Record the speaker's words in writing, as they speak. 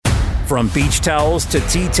From beach towels to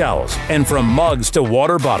tea towels, and from mugs to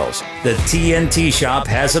water bottles, the TNT Shop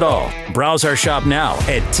has it all. Browse our shop now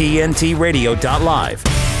at tntradio.live.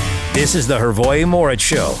 This is the Hrvoje Morić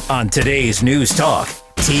Show on today's News Talk,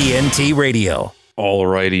 TNT Radio. All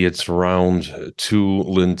righty, it's round two.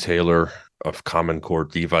 Lynne Taylor of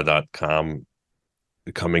CommonCoreDiva.com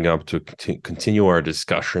coming up to continue our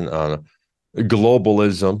discussion on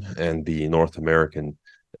globalism and the North American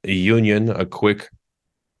Union. A quick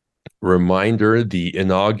reminder, the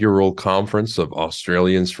inaugural conference of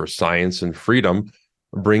Australians for Science and Freedom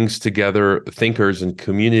brings together thinkers and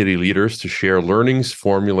community leaders to share learnings,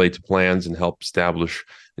 formulate plans, and help establish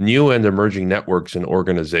new and emerging networks and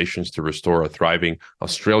organizations to restore a thriving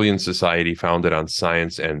Australian society founded on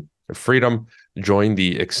science and freedom. Join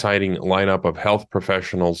the exciting lineup of health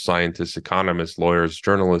professionals, scientists, economists, lawyers,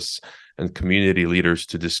 journalists, and community leaders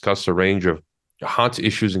to discuss a range of hot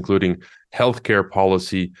issues, including healthcare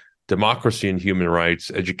policy, democracy and human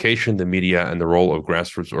rights, education, the media, and the role of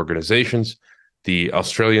grassroots organizations. The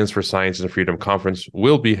Australians for Science and Freedom Conference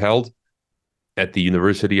will be held at the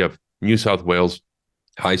University of New South Wales,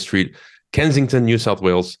 High Street, Kensington, New South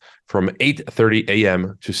Wales, from 8:30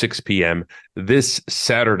 a.m. to 6 p.m. this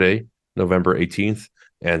Saturday, November 18th,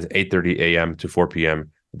 and 8:30 a.m. to 4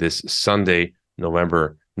 p.m. this Sunday,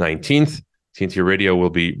 November 19th. TNT Radio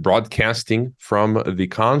will be broadcasting from the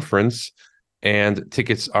conference, and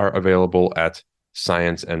tickets are available at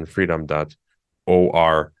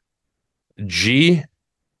scienceandfreedom.org.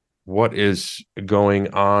 What is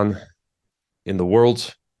going on in the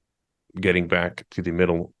world? Getting back to the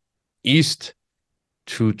Middle East,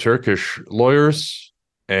 two Turkish lawyers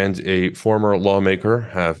and a former lawmaker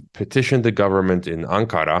have petitioned the government in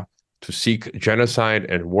Ankara to seek genocide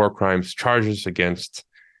and war crimes charges against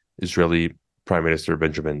Israeli Prime Minister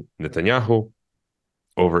Benjamin Netanyahu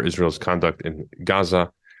over Israel's conduct in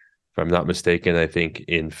Gaza. If I'm not mistaken, I think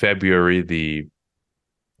in February, the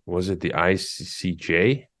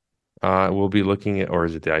ICCJ will be looking at, or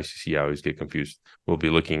is it the ICC? I always get confused. We'll be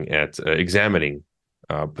looking at examining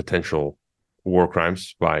potential war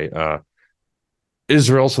crimes by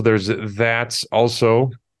Israel. So there's that.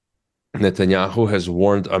 Also, Netanyahu has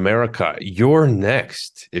warned America, you're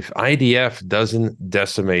next. If IDF doesn't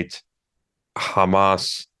decimate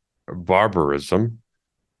Hamas barbarism,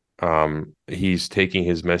 he's taking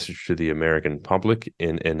his message to the American public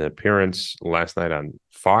in an appearance last night on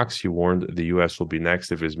Fox. He warned the U.S. will be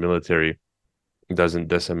next if his military doesn't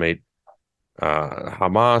decimate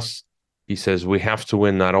Hamas. He says we have to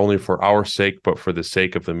win not only for our sake, but for the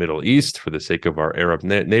sake of the Middle East, for the sake of our Arab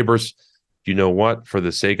neighbors. You know what? For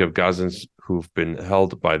the sake of Gazans who've been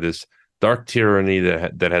held by this dark tyranny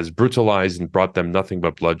that has brutalized and brought them nothing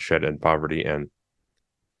but bloodshed and poverty and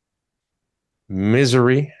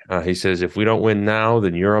misery. He says, if we don't win now,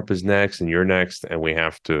 then Europe is next and you're next, and we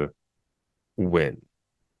have to win.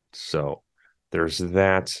 So there's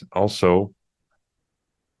that. Also,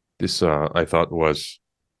 this I thought was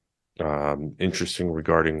interesting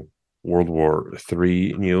regarding World War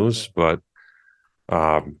III news, but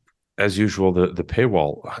as usual, the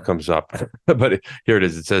paywall comes up. But here it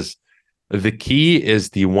is. It says, the key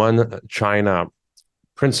is the one China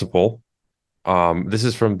principle. This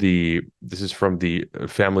is from the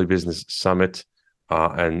Family Business Summit,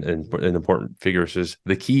 and an important figure says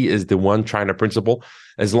the key is the one China principle.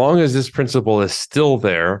 As long as this principle is still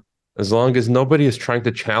there, as long as nobody is trying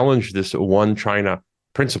to challenge this one China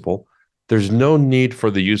principle, there's no need for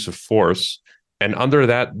the use of force. And under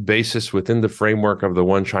that basis, within the framework of the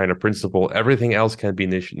one China principle, everything else can be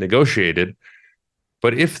negotiated.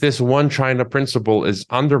 But if this one China principle is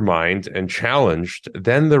undermined and challenged,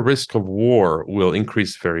 then the risk of war will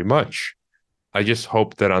increase very much. I just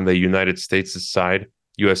hope that on the United States' side,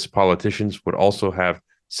 U.S. politicians would also have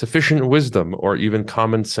sufficient wisdom or even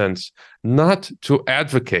common sense not to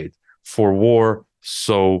advocate for war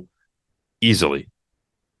so easily.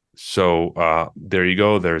 So there you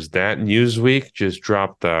go. There's that. Newsweek just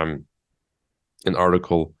dropped an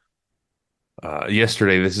article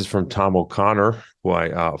yesterday. This is from Tom O'Connor, who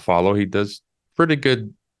I follow. He does pretty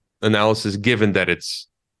good analysis, given that it's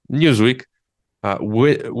Newsweek.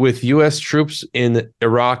 With U.S. troops in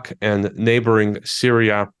Iraq and neighboring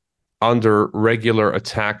Syria under regular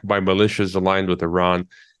attack by militias aligned with Iran,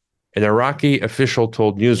 an Iraqi official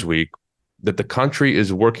told Newsweek that the country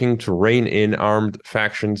is working to rein in armed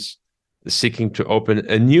factions seeking to open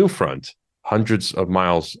a new front hundreds of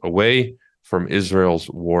miles away from Israel's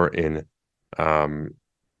war in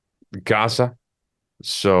Gaza.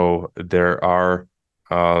 So there are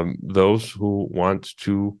those who want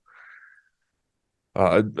to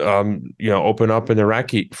open up an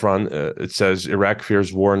Iraqi front. It says Iraq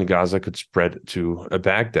fears war in Gaza could spread to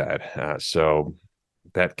Baghdad. So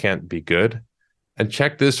that can't be good. And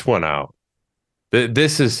check this one out.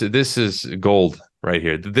 This is gold right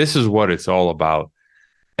here. This is what it's all about.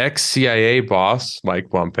 Ex-CIA boss Mike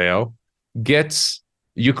Pompeo gets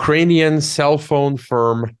Ukrainian cell phone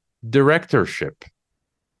firm directorship.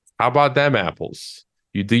 How about them apples?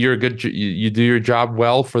 You do your job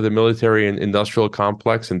well for the military and industrial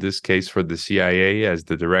complex, in this case for the CIA as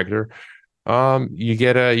the director. You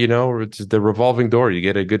get it's the revolving door. You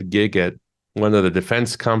get a good gig at one of the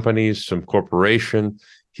defense companies, some corporation.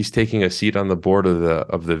 He's taking a seat on the board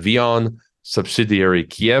of the Vion subsidiary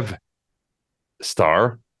Kiev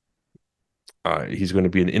Star. He's going to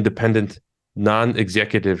be an independent,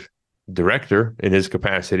 non-executive director in his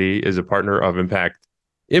capacity as a partner of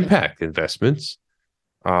Impact Investments.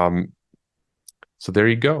 So there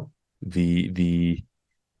you go. The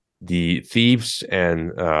thieves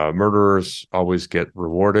and murderers always get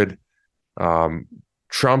rewarded.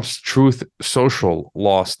 Trump's Truth Social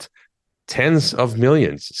lost tens of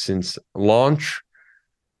millions since launch.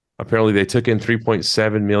 Apparently, they took in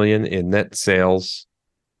 3.7 million in net sales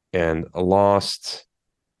and lost,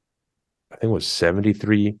 I think it was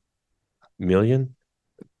 73 million.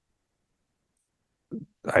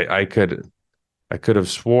 I could have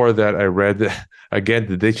swore that I read again.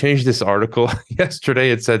 Did they change this article?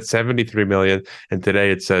 Yesterday it said 73 million, and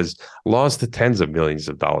today it says lost to tens of millions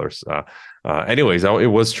of dollars. Anyways,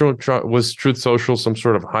 it was Truth Social, some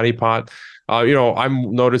sort of honeypot.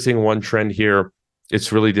 I'm noticing one trend here.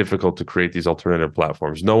 It's really difficult to create these alternative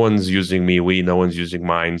platforms. No one's using MeWe. No one's using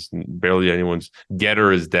Minds. Barely anyone's.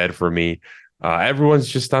 Getter is dead for me. Everyone's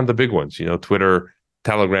just on the big ones. Twitter,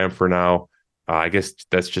 Telegram for now. I guess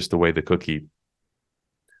that's just the way the cookie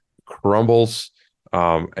crumbles.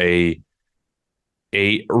 A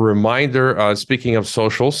reminder, speaking of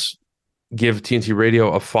socials, give TNT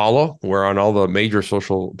Radio a follow. We're on all the major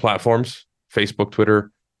social platforms: Facebook,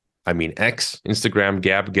 Twitter, X, Instagram,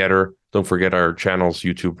 Gab, Getter. Don't forget our channels,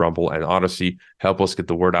 YouTube, Rumble, and Odyssey. Help us get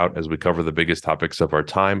the word out as we cover the biggest topics of our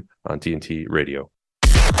time on TNT Radio.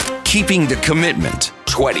 Keeping the commitment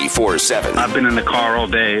 24/7. I've been in the car all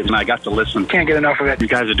day and I got to listen. Can't get enough of it. You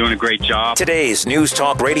guys are doing a great job. Today's News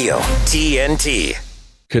Talk Radio, TNT.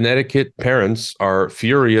 Connecticut parents are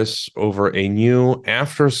furious over a new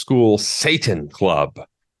after-school Satan club,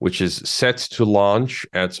 which is set to launch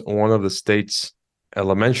at one of the state's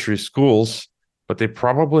elementary schools, but they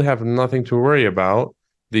probably have nothing to worry about.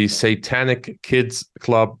 The Satanic Kids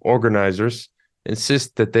Club organizers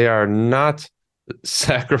insist that they are not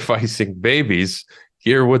sacrificing babies.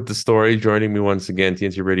 Here with the story, joining me once again,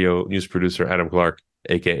 TNT Radio news producer Adam Clark,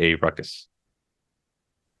 a.k.a. Ruckus.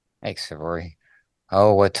 Thanks, Hrvoje.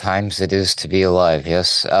 Oh, what times it is to be alive,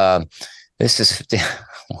 yes. This is,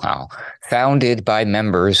 wow, founded by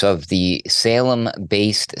members of the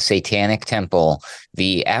Salem-based Satanic Temple.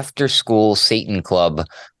 The after-school Satan Club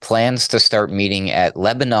plans to start meeting at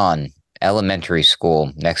Lebanon Elementary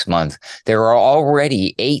School next month. There are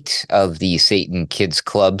already 8 of the Satan Kids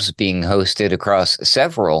Clubs being hosted across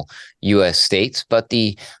several U.S. states, but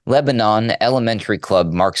the Lebanon Elementary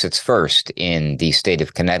Club marks its first in the state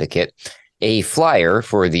of Connecticut. A flyer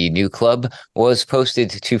for the new club was posted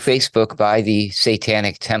to Facebook by the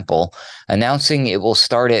Satanic Temple, announcing it will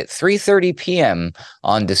start at 3:30 p.m.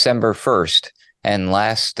 on December 1st and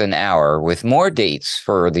last an hour, with more dates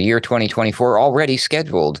for the year 2024 already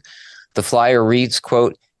scheduled. The flyer reads,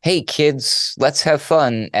 quote, "Hey kids, let's have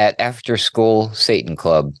fun at After School Satan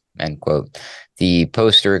Club," end quote. The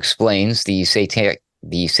poster explains the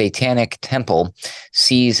Satanic Temple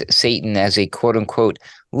sees Satan as a quote unquote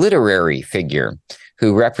literary figure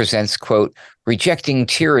who represents, quote, "rejecting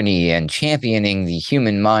tyranny and championing the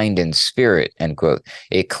human mind and spirit," end quote.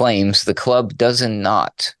 It claims the club does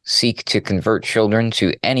not seek to convert children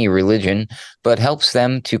to any religion, but helps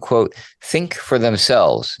them to, quote, "think for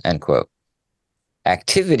themselves," end quote.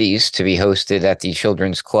 Activities to be hosted at the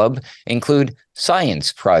Children's Club include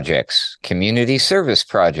science projects, community service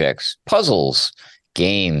projects, puzzles,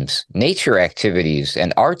 games, nature activities,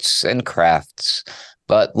 and arts and crafts.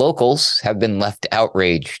 But locals have been left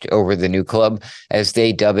outraged over the new club as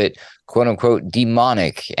they dub it, quote unquote,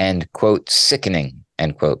 demonic and, quote, sickening,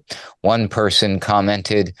 end quote. One person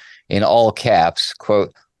commented in all caps,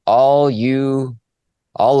 quote, all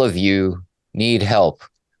of you need help.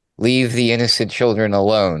 Leave the innocent children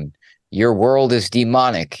alone. Your world is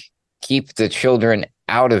demonic. Keep the children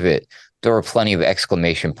out of it. There were plenty of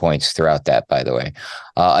exclamation points throughout that, by the way.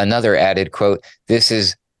 Another added, quote, "This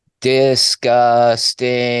is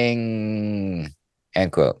disgusting,"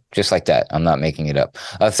 end quote. Just like that. I'm not making it up.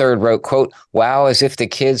 A third wrote, quote, wow, as if the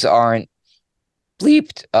kids aren't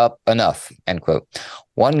bleeped up enough, end quote.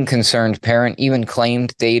 One concerned parent even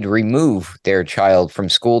claimed they'd remove their child from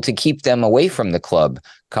school to keep them away from the club,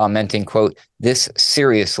 commenting, quote, this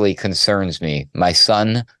seriously concerns me. My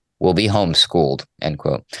son will be homeschooled, end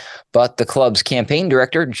quote. But the club's campaign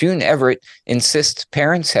director, June Everett, insists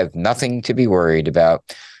parents have nothing to be worried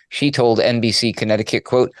about. She told NBC Connecticut,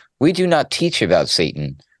 quote, we do not teach about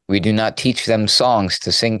Satan. We do not teach them songs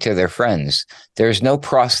to sing to their friends. There's no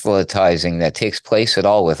proselytizing that takes place at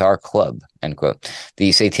all with our club, end quote.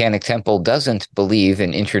 The Satanic Temple doesn't believe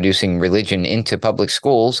in introducing religion into public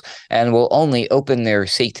schools and will only open their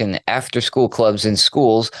Satan after-school clubs in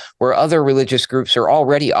schools where other religious groups are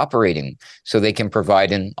already operating, so they can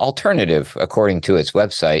provide an alternative, according to its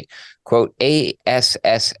website. Quote,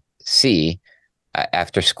 ASSC,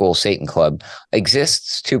 After School Satan Club,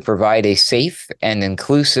 exists to provide a safe and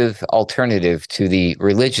inclusive alternative to the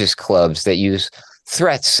religious clubs that use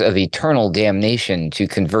threats of eternal damnation to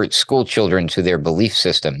convert school children to their belief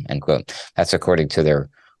system, end quote. That's according to their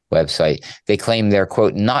website. They claim they're,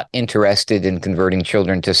 quote, not interested in converting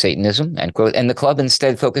children to Satanism, end quote, and the club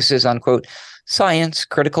instead focuses on, quote, science,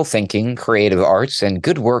 critical thinking, creative arts, and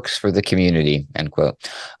good works for the community, end quote.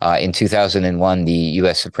 In 2001, the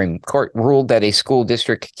U.S. Supreme Court ruled that a school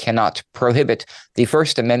district cannot prohibit the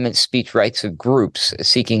First Amendment speech rights of groups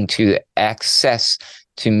seeking to access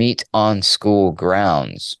to meet on school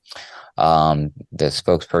grounds. The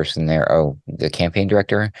spokesperson there, the campaign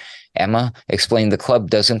director, Emma, explained the club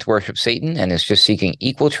doesn't worship Satan and is just seeking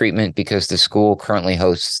equal treatment because the school currently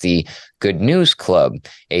hosts the Good News Club,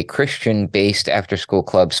 a Christian-based after-school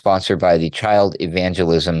club sponsored by the Child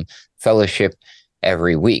Evangelism Fellowship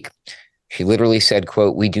every week. She literally said,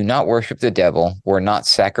 quote, we do not worship the devil. We're not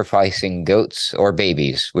sacrificing goats or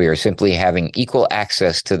babies. We are simply having equal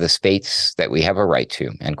access to the space that we have a right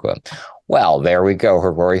to, end quote. Well, there we go,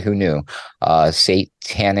 Hrvoje. Who knew?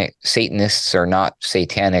 Satanists are not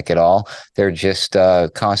satanic at all. They're just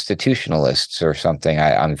constitutionalists or something.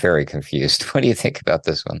 I'm very confused. What do you think about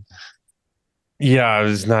this one? Yeah,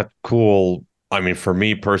 it's not cool. I mean, for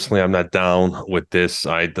me personally, I'm not down with this.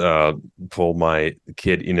 I'd pull my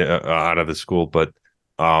kid out of the school, but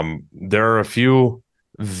there are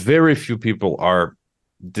very few people are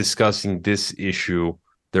discussing this issue.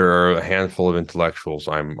 There are a handful of intellectuals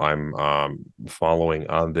I'm following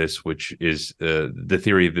on this, which is the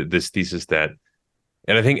theory, this thesis that,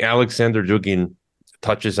 and I think Alexander Dugin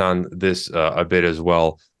touches on this a bit as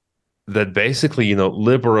well, that basically,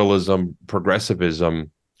 liberalism,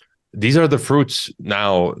 progressivism, these are the fruits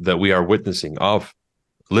now that we are witnessing of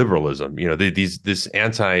liberalism. This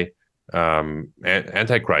antichrist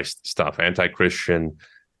stuff, anti-Christian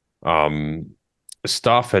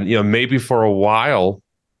stuff, and maybe for a while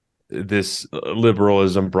this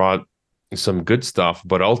liberalism brought some good stuff,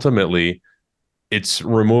 but ultimately it's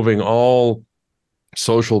removing all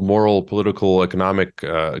social, moral, political, economic,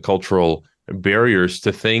 cultural barriers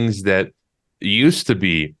to things that used to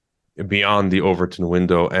be beyond the Overton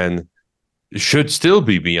window and should still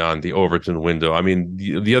be beyond the Overton window. I mean,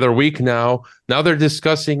 the other week now they're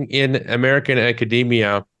discussing in American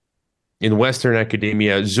academia, in Western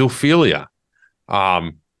academia, zoophilia.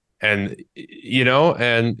 I'm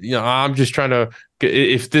just trying to,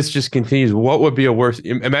 if this just continues, what would be a worse,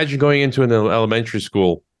 imagine going into an elementary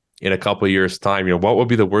school in a couple of years' time. What would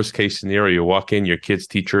be the worst case scenario? You walk in, your kid's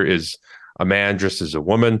teacher is a man dressed as a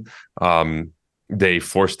woman. They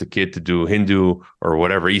forced the kid to do Hindu or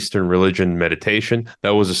whatever Eastern religion meditation.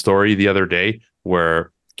 That was a story the other day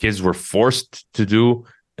where kids were forced to do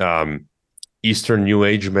Eastern New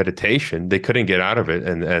Age meditation. They couldn't get out of it,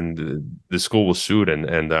 and the school was sued,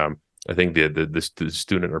 and I think the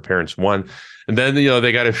student or parents won. And then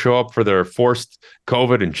they got to show up for their forced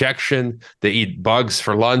COVID injection. They eat bugs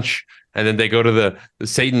for lunch, and then they go to the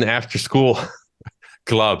Satan after school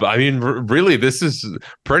club. I mean, really, this is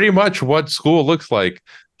pretty much what school looks like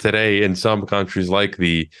today in some countries like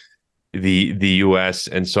the U.S.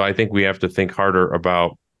 And so I think we have to think harder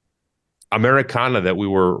about Americana that we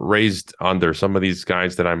were raised under. Some of these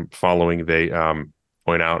guys that I'm following, they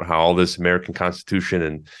point out how all this American Constitution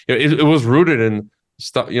and it was rooted in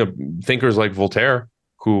stuff. Thinkers like Voltaire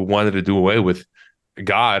who wanted to do away with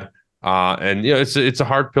God, and it's a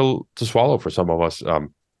hard pill to swallow for some of us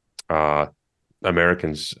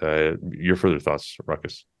Americans. Your further thoughts,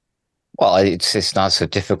 Ruckus? Well, it's not so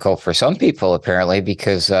difficult for some people, apparently,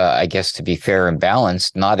 because I guess to be fair and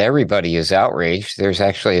balanced, not everybody is outraged. There's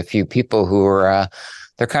actually a few people who are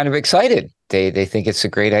they're kind of excited. They think it's a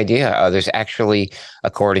great idea. There's actually,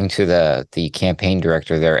 according to the campaign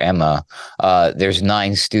director there, Emma, there's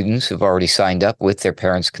 9 students who've already signed up with their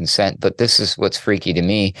parents' consent. But this is what's freaky to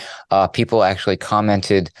me. People actually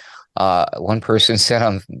commented. One person said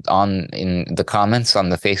on in the comments on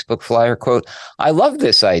the Facebook flyer, quote, "I love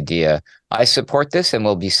this idea. I support this and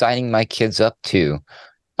will be signing my kids up too."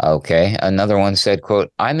 Okay. Another one said,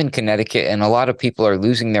 quote, "I'm in Connecticut and a lot of people are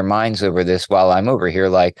losing their minds over this while I'm over here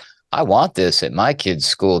like, I want this at my kid's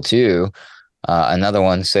school too." Another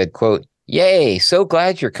one said, quote, "Yay, so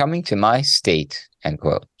glad you're coming to my state," end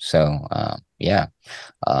quote. So, I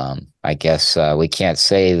guess we can't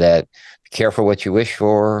say that be careful what you wish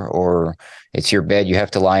for, or it's your bed, you have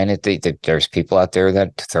to lie in it. There's people out there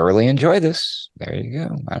that thoroughly enjoy this. There you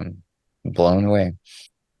go. I'm blown away.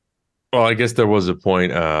 Well, I guess there was a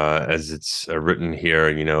point, as it's written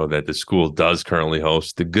here, that the school does currently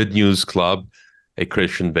host the Good News Club, a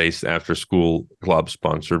Christian-based after-school club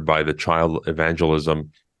sponsored by the Child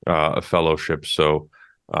Evangelism Fellowship. So,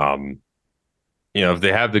 if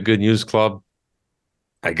they have the Good News Club,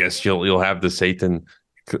 I guess you'll have the Satan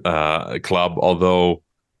Club. Although,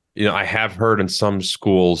 I have heard in some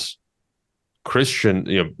schools, Christian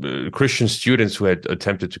students who had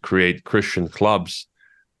attempted to create Christian clubs,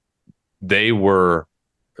 they would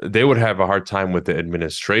have a hard time with the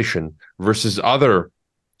administration versus other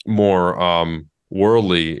more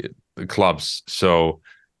worldly clubs. So,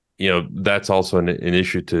 that's also an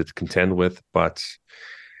issue to contend with. But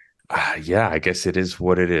I guess it is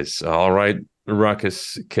what it is. All right,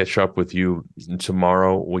 Ruckus, catch up with you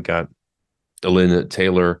tomorrow. We got Lynne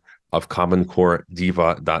Taylor of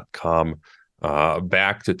CommonCoreDiva.com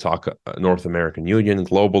back to talk North American Union,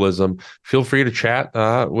 globalism. Feel free to chat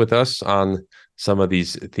with us on some of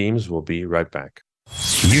these themes. We'll be right back.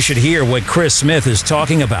 You should hear what Chris Smith is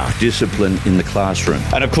talking about. Discipline in the classroom.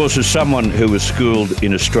 And of course, as someone who was schooled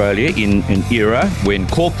in Australia in an era when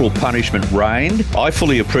corporal punishment reigned, I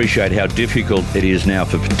fully appreciate how difficult it is now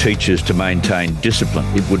for teachers to maintain discipline.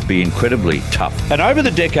 It would be incredibly tough. And over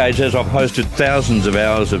the decades, as I've hosted thousands of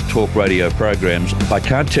hours of talk radio programs, I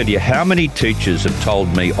can't tell you how many teachers have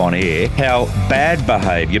told me on air how bad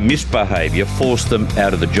behaviour, misbehaviour forced them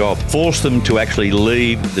out of the job, forced them to actually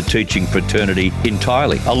leave the teaching fraternity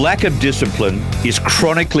entirely. A lack of discipline is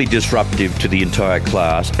chronically disruptive to the entire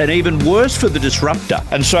class and even worse for the disruptor.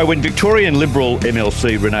 And so when Victorian Liberal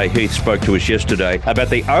MLC Renee Heath spoke to us yesterday about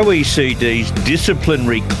the OECD's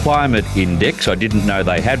Disciplinary Climate Index, I didn't know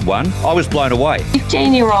they had one, I was blown away.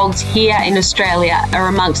 15-year-olds here in Australia are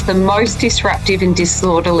amongst the most disruptive and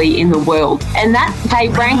disorderly in the world. And that they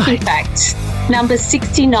rank, in fact, number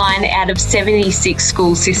 69 out of 76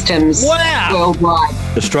 school systems worldwide.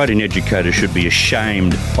 Australian educators should be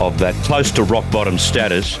ashamed of that close to rock bottom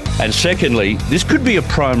status. And secondly, this could be a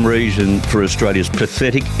prime reason for Australia's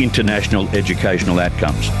pathetic international educational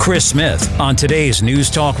outcomes. Chris Smith on today's News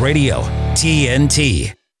Talk Radio,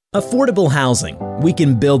 TNT. Affordable housing, we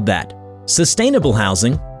can build that. Sustainable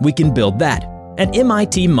housing, we can build that. At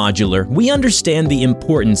MIT Modular, we understand the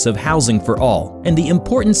importance of housing for all and the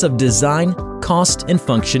importance of design, cost, and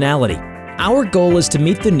functionality. Our goal is to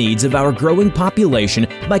meet the needs of our growing population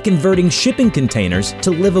by converting shipping containers to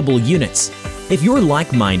livable units. If you're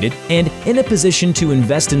like-minded and in a position to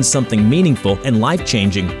invest in something meaningful and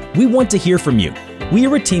life-changing, we want to hear from you. We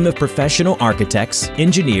are a team of professional architects,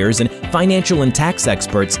 engineers, and financial and tax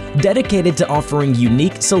experts dedicated to offering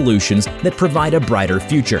unique solutions that provide a brighter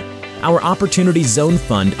future. Our Opportunity Zone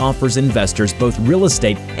Fund offers investors both real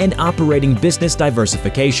estate and operating business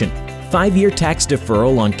diversification, 5-year tax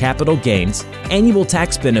deferral on capital gains, annual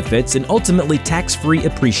tax benefits, and ultimately tax-free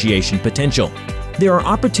appreciation potential. There are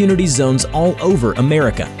opportunity zones all over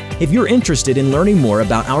America. If you're interested in learning more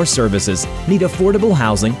about our services, need affordable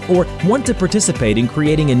housing, or want to participate in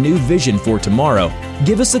creating a new vision for tomorrow,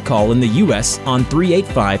 give us a call in the U.S. on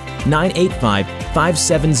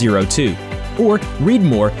 385-985-5702. Or read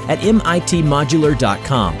more at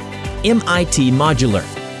mitmodular.com. MIT Modular.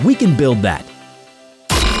 We can build that.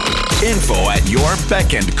 Info at your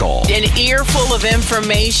beck and call. An earful of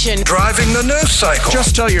information. Driving the news cycle.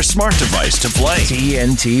 Just tell your smart device to play.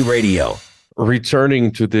 TNT Radio.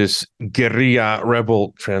 Returning to this guerrilla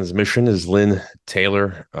rebel transmission is Lynne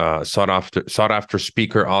Taylor, sought after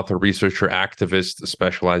speaker, author, researcher, activist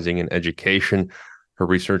specializing in education. Her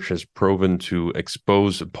research has proven to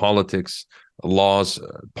expose politics, laws,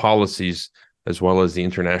 policies, as well as the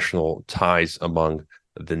international ties among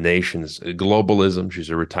the nations. Globalism. She's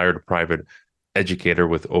a retired private educator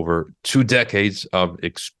with over 2 decades of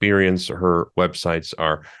experience. Her website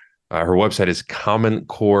is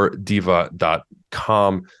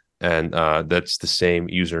CommonCoreDiva.com. and that's the same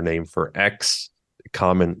username for X,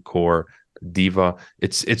 Common Core Diva.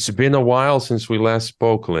 It's been a while since we last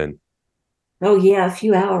spoke, Lynne. Oh yeah, a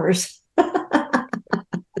few hours.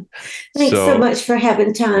 Thanks so much for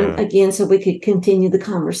having time again so we could continue the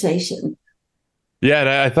conversation. Yeah, and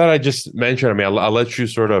I thought I'd just mention, I mean, I'll let you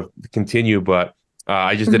sort of continue, but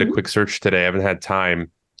I just did a quick search today. I haven't had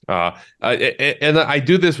time. And I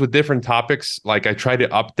do this with different topics. Like I try to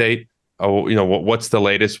update, what's the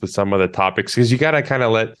latest with some of the topics, because you got to kind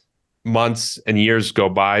of let months and years go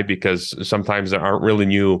by, because sometimes there aren't really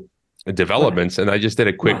new developments. Right. And I just did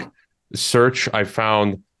a quick search. I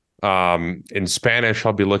found in Spanish,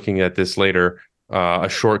 I'll be looking at this later, a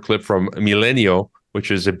short clip from Milenio,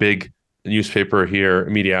 which is a big newspaper here,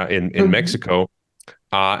 media in Mexico.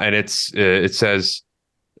 And it says,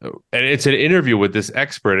 and it's an interview with this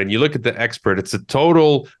expert, and you look at the expert, it's a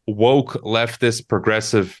total woke leftist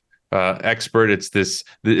progressive expert. It's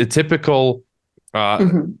the typical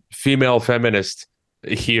female feminist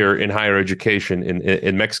here in higher education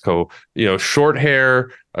in Mexico, short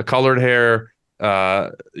hair, colored hair,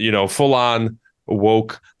 full on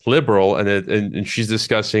woke liberal. And she's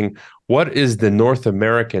discussing what is the North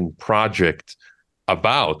American project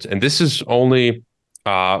about. And this is only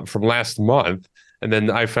from last month. And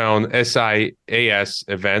then I found SIAS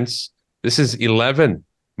events. This is 11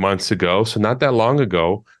 months ago, so not that long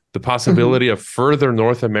ago. The possibility of further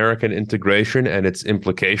North American integration and its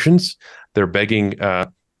implications. They're begging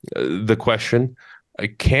the question,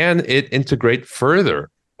 can it integrate further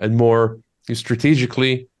and more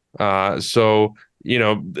strategically? So,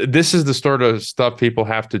 this is the sort of stuff people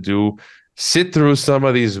have to do. Sit through some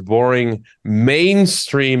of these boring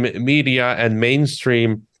mainstream media and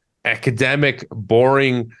mainstream academic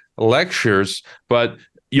boring lectures, but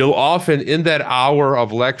you'll often in that hour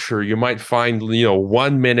of lecture you might find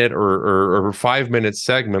 1 minute or 5 minute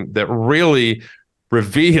segment that really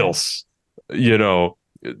reveals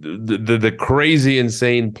the crazy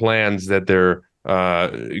insane plans that they're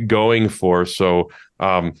going for. So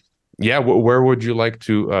where would you like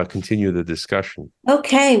to continue the discussion?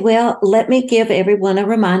 Okay, well, let me give everyone a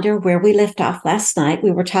reminder where we left off last night. We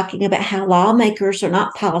were talking about how lawmakers are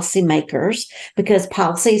not policymakers, because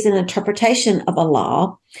policy is an interpretation of a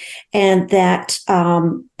law, and that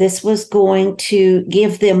this was going to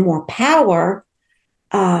give them more power.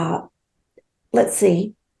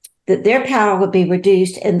 That their power would be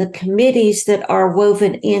reduced, and the committees that are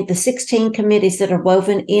woven in, the 16 committees that are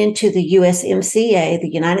woven into the USMCA, the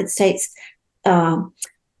United States,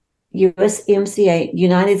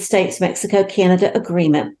 United States, Mexico, Canada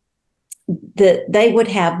agreement, that they would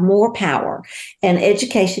have more power, and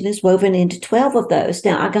education is woven into 12 of those.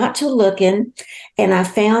 Now, I got to looking, and I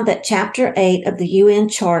found that Chapter 8 of the UN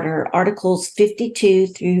Charter, Articles 52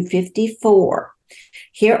 through 54,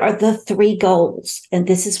 here are the 3 goals, and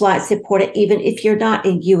this is why it's important, even if you're not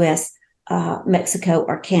in U.S., Mexico,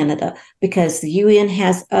 or Canada, because the UN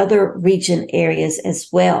has other region areas as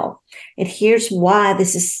well. And here's why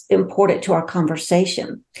this is important to our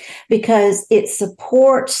conversation, because it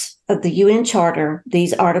supports of the UN Charter,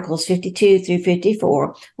 these Articles 52 through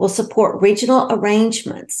 54, will support regional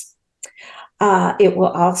arrangements. It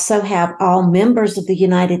will also have all members of the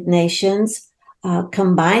United Nations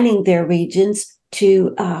combining their regions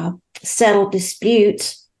to settle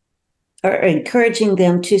disputes, or encouraging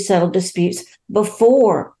them to settle disputes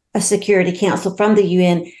before a Security Council from the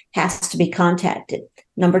UN has to be contacted.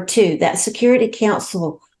 Number 2, that Security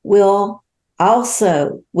Council will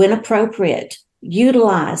also, when appropriate,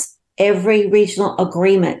 utilize every regional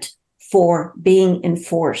agreement for being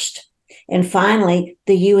enforced. And finally,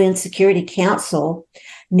 the UN Security Council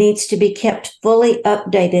needs to be kept fully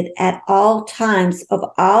updated at all times of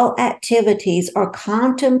all activities or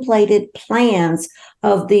contemplated plans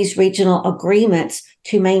of these regional agreements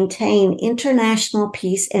to maintain international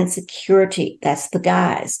peace and security. That's the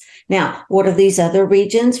guys. Now, what are these other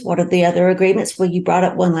regions? What are the other agreements? Well, you brought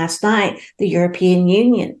up one last night, the European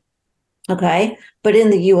Union. Okay. But in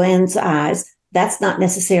the UN's eyes, that's not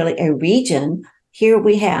necessarily a region. Here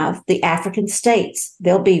we have the African states.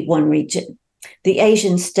 They'll be one region. The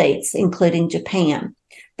Asian states, including Japan,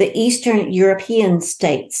 the Eastern European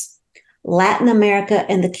states, Latin America,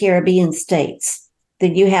 and the Caribbean states.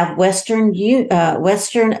 Then you have Western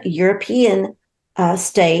European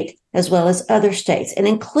state, as well as other states. And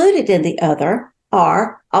included in the other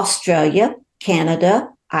are Australia, Canada,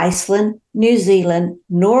 Iceland, New Zealand,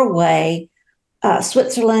 Norway,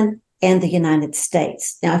 Switzerland, and the United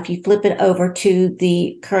States. Now, if you flip it over to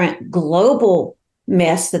the current global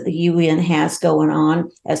mess that the UN has going on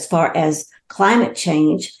as far as climate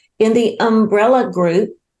change, in the umbrella group,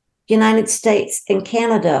 United States and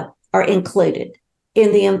Canada are included.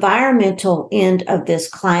 In the environmental end of this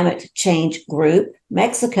climate change group,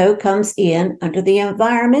 Mexico comes in under the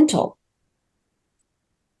environmental.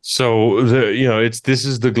 So this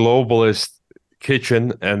is the globalist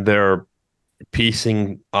kitchen, and they're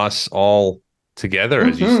piecing us all together,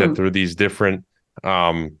 as you said, through these different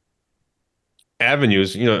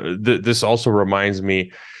avenues. This also reminds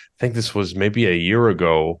me, I think this was maybe a year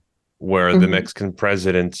ago, where the Mexican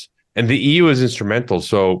president, and the EU is instrumental.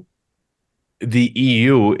 So the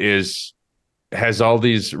EU has all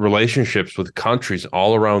these relationships with countries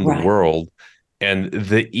all around the world, and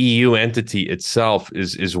the EU entity itself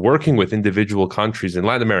is working with individual countries in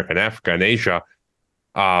Latin America and Africa and Asia,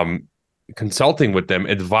 consulting with them,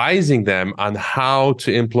 advising them on how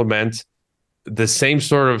to implement the same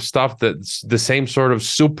sort of stuff, the same sort of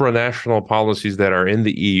supranational policies that are in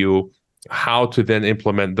the EU, how to then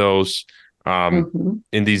implement those in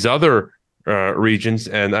these other regions.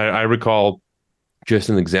 And I recall, just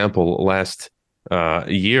an example, last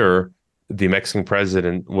year, the Mexican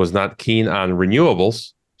president was not keen on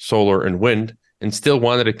renewables, solar and wind, and still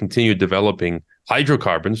wanted to continue developing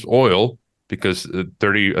hydrocarbons, oil, because a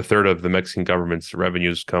third of the Mexican government's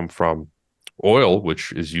revenues come from oil,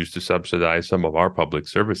 which is used to subsidize some of our public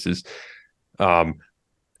services.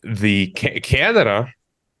 The Canada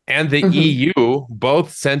and the EU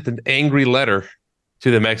both sent an angry letter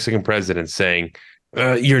to the Mexican president saying,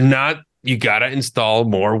 you got to install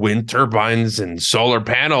more wind turbines and solar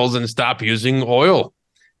panels and stop using oil.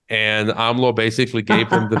 And AMLO basically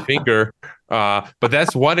gave them the finger. But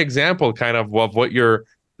that's one example kind of what you're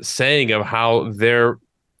saying of how they're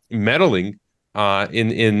meddling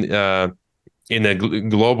in a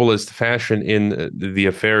globalist fashion in the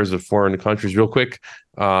affairs of foreign countries. Real quick,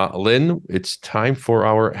 Lynn, it's time for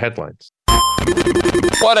our headlines.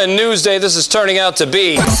 What a news day this is turning out to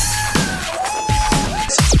be.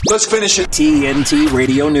 Let's finish it. TNT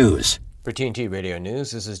Radio News. For TNT Radio News,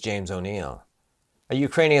 this is James O'Neill. A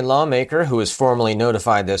Ukrainian lawmaker who was formally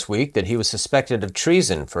notified this week that he was suspected of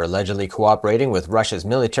treason for allegedly cooperating with Russia's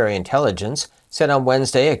military intelligence said on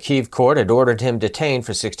Wednesday a Kyiv court had ordered him detained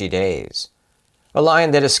for 60 days. A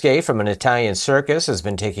lion that escaped from an Italian circus has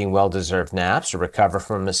been taking well-deserved naps to recover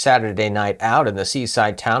from a Saturday night out in the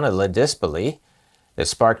seaside town of Ladispoli. This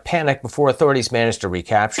sparked panic before authorities managed to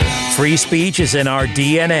recapture him. Free speech is in our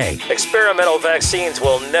DNA. Experimental vaccines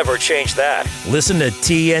will never change that. Listen to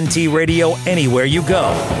TNT Radio anywhere you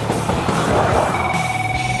go.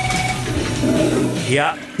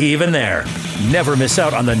 Yeah, even there. Never miss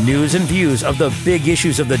out on the news and views of the big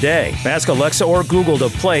issues of the day. Ask Alexa or Google to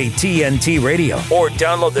play TNT Radio. Or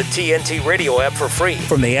download the TNT Radio app for free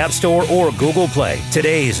from the App Store or Google Play.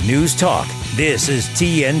 Today's News Talk. This is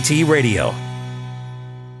TNT Radio.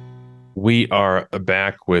 We are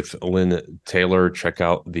back with Lynne Taylor. Check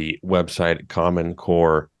out the website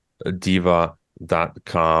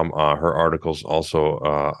commoncorediva.com. Her articles also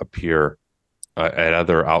appear at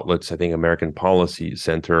other outlets. I think American Policy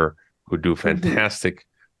Center, who do fantastic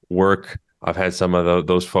work. I've had some of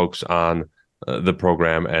those folks on the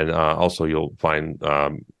program, and also you'll find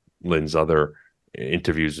Lynne's other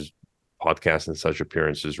interviews, podcasts, and such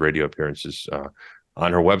appearances, radio appearances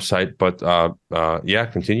on her website. But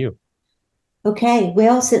continue. Okay,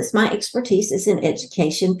 well, since my expertise is in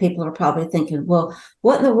education, people are probably thinking, well,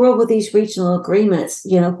 what in the world with these regional agreements?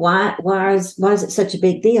 Why is it such a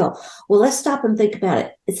big deal? Well, let's stop and think about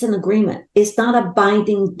it. It's an agreement. It's not a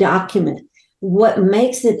binding document. What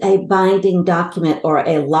makes it a binding document or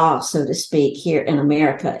a law, so to speak, here in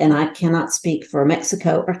America, and I cannot speak for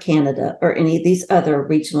Mexico or Canada or any of these other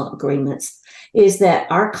regional agreements, is that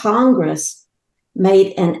our Congress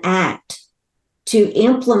made an act to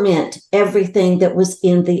implement everything that was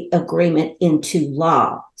in the agreement into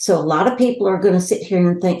law. So a lot of people are going to sit here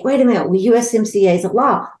and think, wait a minute, well, USMCA is a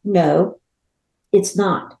law. No, it's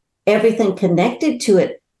not. Everything connected to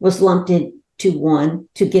it was lumped into one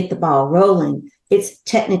to get the ball rolling. It's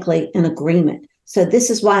technically an agreement. So this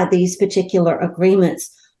is why these particular agreements,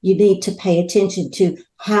 you need to pay attention to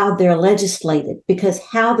how they're legislated, because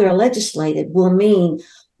how they're legislated will mean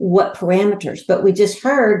what parameters. But we just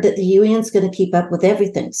heard that the UN is going to keep up with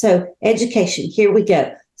everything. So education, here we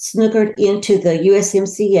go, snookered into the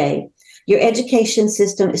USMCA. Your education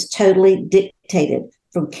system is totally dictated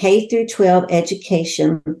from K through 12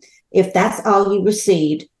 education. If that's all you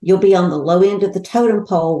received, you'll be on the low end of the totem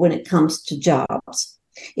pole when it comes to jobs.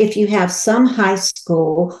 If you have some high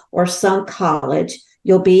school or some college,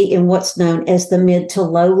 you'll be in what's known as the mid to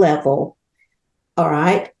low level. All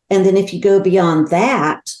right. And then if you go beyond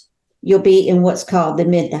that, you'll be in what's called the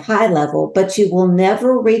mid to high level, but you will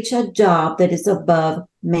never reach a job that is above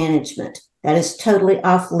management. That is totally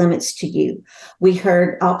off limits to you. We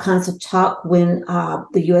heard all kinds of talk when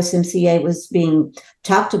the USMCA was being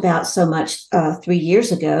talked about so much 3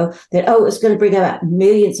 years ago that, it was going to bring about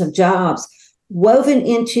millions of jobs. Woven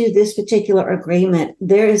into this particular agreement,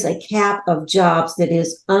 there is a cap of jobs that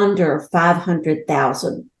is under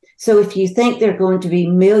 500,000. So if you think there are going to be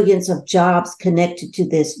millions of jobs connected to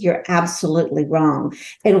this, you're absolutely wrong.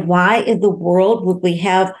 And why in the world would we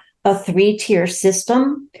have a 3-tier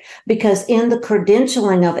system? Because in the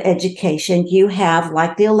credentialing of education, you have,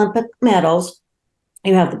 like the Olympic medals,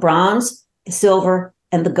 you have the bronze, the silver,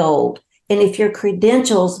 and the gold. And if your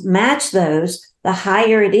credentials match those, the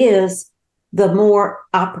higher it is, the more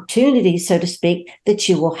opportunities, so to speak, that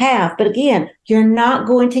you will have. But again, you're not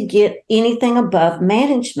going to get anything above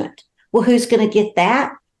management. Well, who's going to get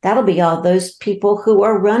that? That'll be all those people who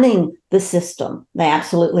are running the system. They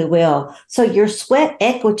absolutely will. So your sweat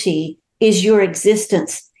equity is your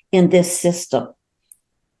existence in this system.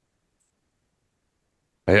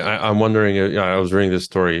 I'm wondering, I was reading this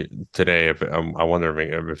story today. I wonder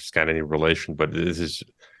if it's got any relation, but this is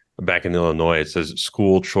back in Illinois. It says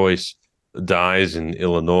school choice dies in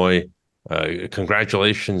Illinois.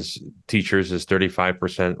 Congratulations, teachers, as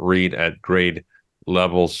 35% read at grade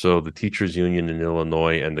level. So the teachers union in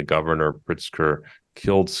Illinois and the governor Pritzker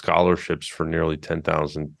killed scholarships for nearly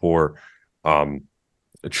 10,000 poor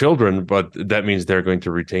children, but that means they're going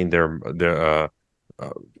to retain their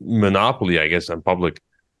monopoly, I guess, on public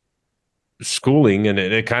schooling. And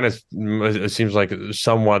it kind of, it seems like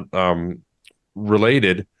somewhat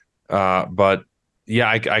related, but yeah,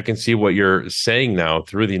 I can see what you're saying now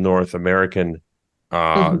through the North American,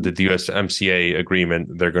 the USMCA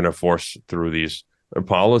agreement. They're going to force through these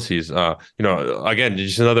policies. Again,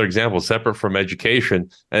 just another example, separate from education.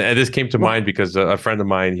 And this came to mind because a friend of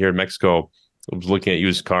mine here in Mexico was looking at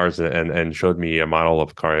used cars and showed me a model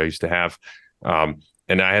of car I used to have.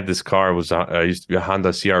 And I had this car. It was used to be a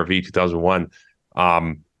Honda CR-V 2001.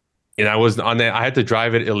 And I was I had to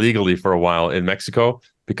drive it illegally for a while in Mexico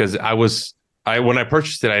because when I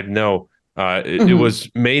purchased it, I didn't know it was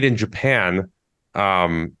made in Japan,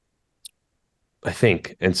 I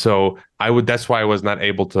think. And so that's why I was not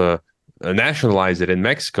able to nationalize it in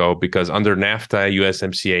Mexico, because under NAFTA,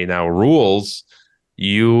 USMCA now rules,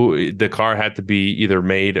 the car had to be either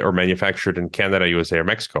made or manufactured in Canada, USA, or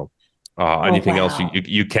Mexico. Anything else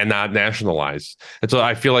you cannot nationalize. And so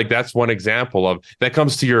I feel like that's one example of that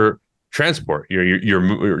comes to your transport,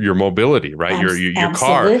 your mobility, right? Your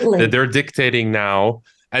car that they're dictating now.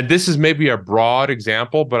 And this is maybe a broad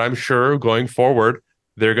example, but I'm sure going forward,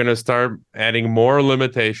 they're going to start adding more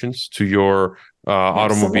limitations to your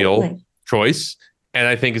automobile choice. And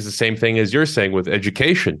I think it's the same thing as you're saying with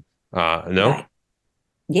education. No? Right.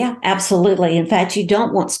 Yeah, absolutely. In fact, you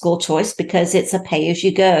don't want school choice because it's a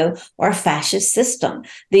pay-as-you-go or a fascist system.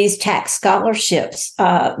 These tax scholarships,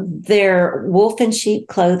 they're wolf in sheep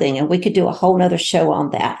clothing, and we could do a whole nother show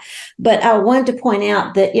on that. But I wanted to point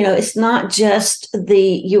out that, it's not just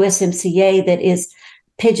the USMCA that is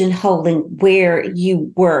pigeonholing where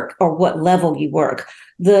you work or what level you work.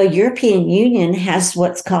 The European Union has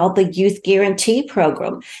what's called the Youth Guarantee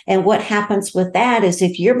Program. And what happens with that is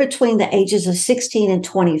if you're between the ages of 16 and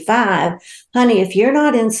 25, honey, if you're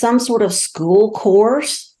not in some sort of school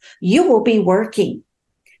course, you will be working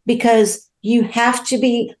because you have to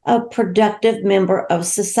be a productive member of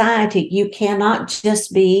society. You cannot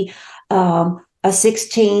just be a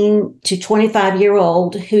 16 to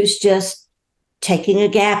 25-year-old who's just taking a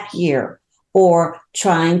gap year or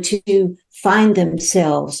trying to find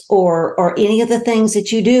themselves or any of the things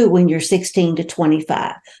that you do when you're 16 to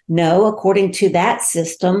 25. No, according to that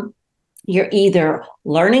system, you're either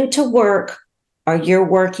learning to work or you're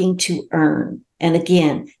working to earn. And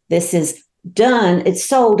again, this is done, it's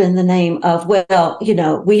sold in the name of,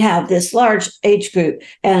 we have this large age group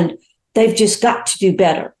and they've just got to do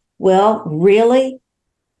better. Well, really?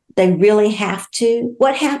 They really have to?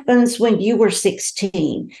 What happens when you were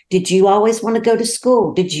 16? Did you always want to go to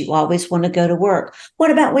school? Did you always want to go to work?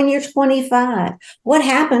 What about when you're 25? What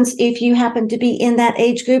happens if you happen to be in that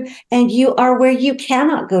age group and you are where you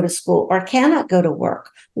cannot go to school or cannot go to work?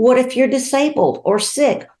 What if you're disabled or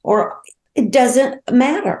sick or it doesn't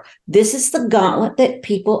matter? This is the gauntlet that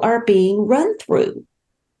people are being run through.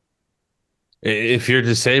 If you're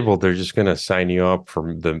disabled, they're just going to sign you up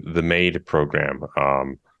for the MAID program.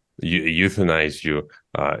 Euthanize you.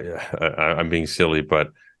 I'm being silly,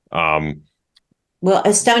 but well,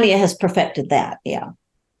 Estonia has perfected that. Yeah,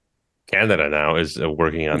 Canada now is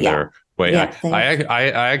working on Wait, Yeah,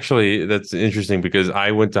 I actually, that's interesting because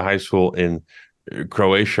I went to high school in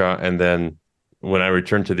Croatia, and then when I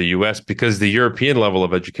returned to the US, because the European level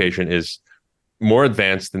of education is more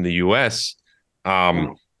advanced than the US,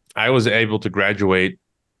 I was able to graduate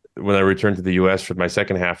when I returned to the US for my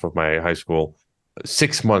second half of my high school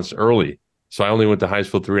 6 months early. So I only went to high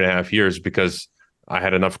school 3.5 years because I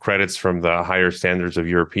had enough credits from the higher standards of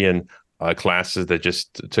European classes that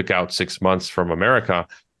just took out 6 months from America.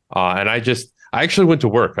 And I actually went to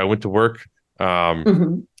work. I went to work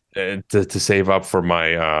to save up for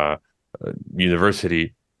my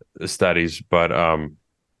university studies. But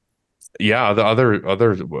yeah, the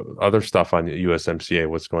other stuff on USMCA.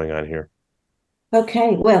 What's going on here?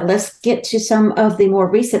 Okay, well, let's get to some of the more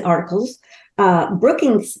recent articles.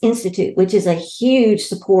 Brookings Institute, which is a huge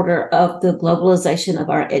supporter of the globalization of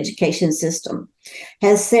our education system,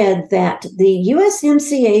 has said that the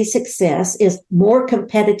USMCA success is more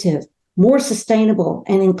competitive, more sustainable,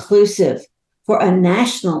 and inclusive for a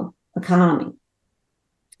national economy.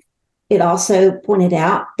 It also pointed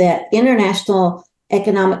out that international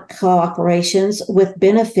economic cooperations with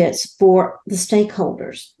benefits for the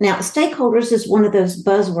stakeholders. Now, stakeholders is one of those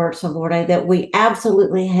buzzwords, Hrvoje, that we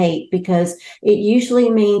absolutely hate because it usually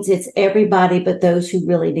means it's everybody but those who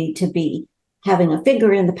really need to be having a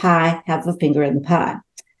finger in the pie, have a finger in the pie.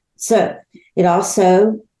 So it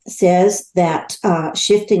also says that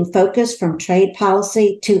shifting focus from trade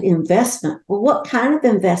policy to investment. Well, what kind of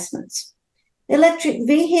investments? Electric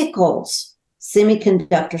vehicles,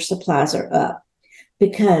 semiconductor supplies are up,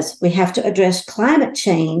 because we have to address climate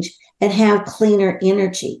change and have cleaner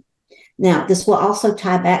energy. Now, this will also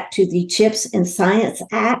tie back to the CHIPS and Science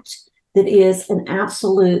Act that is an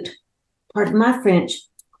absolute, pardon my French,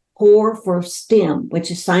 whore for STEM, which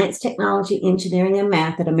is science, technology, engineering, and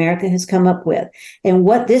math that America has come up with. And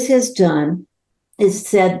what this has done is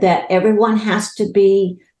said that everyone has to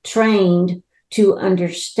be trained to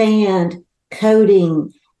understand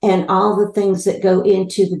coding and all the things that go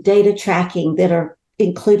into the data tracking that are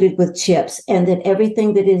included with CHIPS, and that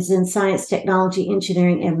everything that is in science, technology,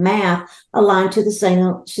 engineering, and math align to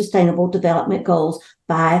the Sustainable Development Goals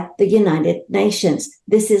by the United Nations.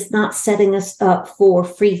 This is not setting us up for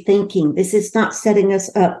free thinking. This is not setting us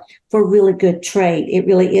up for really good trade. It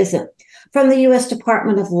really isn't. From the U.S.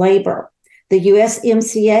 Department of Labor, the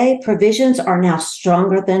USMCA provisions are now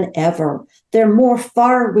stronger than ever. They're more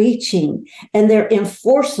far-reaching, and they're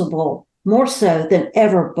enforceable more so than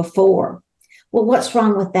ever before. Well, what's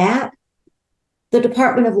wrong with that? The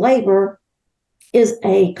Department of Labor is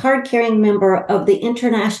a card-carrying member of the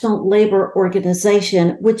International Labor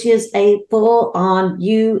Organization, which is a full-on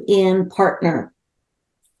UN partner.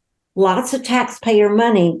 Lots of taxpayer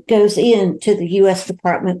money goes into the U.S.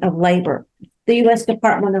 Department of Labor. The U.S.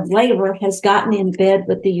 Department of Labor has gotten in bed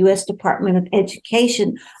with the U.S. Department of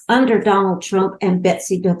Education under Donald Trump and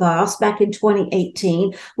Betsy DeVos back in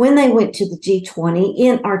 2018 when they went to the G20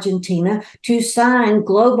 in Argentina to sign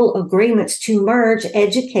global agreements to merge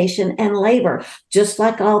education and labor, just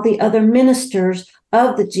like all the other ministers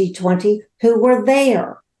of the G20 who were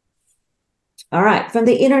there. All right, from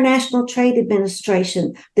the International Trade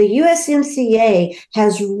Administration, the USMCA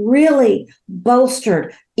has really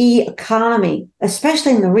bolstered economy,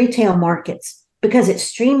 especially in the retail markets, because it's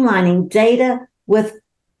streamlining data with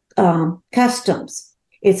customs.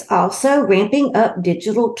 It's also ramping up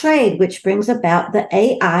digital trade, which brings about the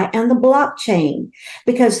AI and the blockchain,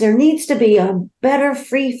 because there needs to be a better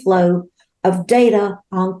free flow of data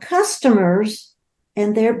on customers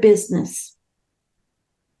and their business.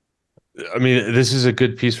 I mean, this is a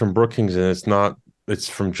good piece from Brookings, and it's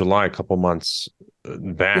from July, a couple months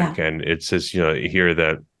back. Yeah. And it says, here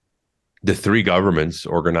that the three governments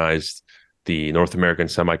organized the North American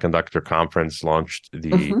Semiconductor Conference, launched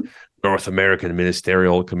the North American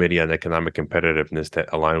Ministerial Committee on Economic Competitiveness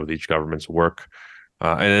to align with each government's work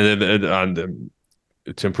and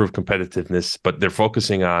to improve competitiveness. But they're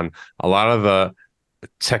focusing on a lot of the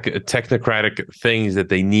technocratic things that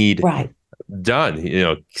they need done,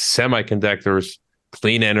 semiconductors,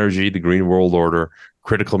 clean energy, the green world order,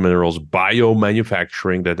 critical minerals,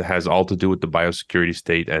 biomanufacturing that has all to do with the biosecurity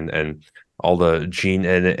state and all the gene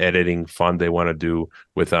editing fun they want to do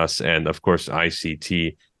with us. And of course,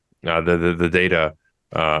 ICT, the data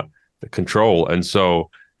the control. And so,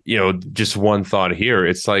 just one thought here,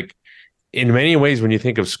 it's like in many ways, when you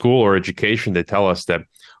think of school or education, they tell us that,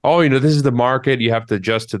 this is the market. You have to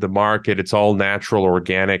adjust to the market. It's all natural,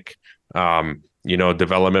 organic,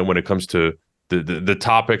 development when it comes to the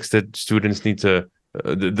topics that students need to,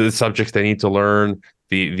 the subjects they need to learn,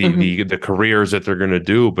 the careers that they're going to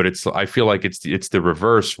do. But I feel like it's the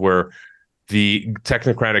reverse, where the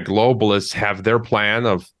technocratic globalists have their plan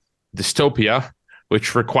of dystopia,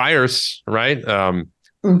 which requires, right,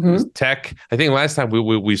 tech. I think last time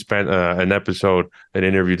we spent an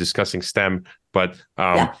interview discussing STEM, but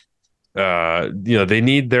they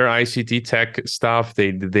need their ICT tech stuff.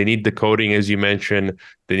 They need the coding, as you mentioned.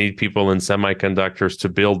 They need people in semiconductors to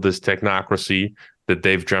build this technocracy that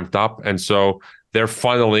they've dreamt up, and so they're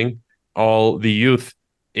funneling all the youth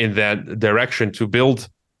in that direction to build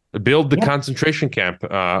the concentration camp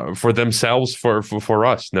for themselves, for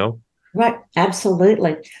us. No. Right,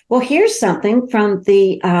 absolutely. Well, here's something from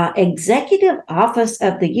the Executive Office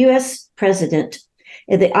of the U.S. President,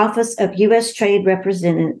 in the Office of U.S. Trade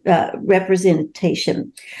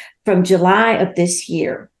Representation from July of this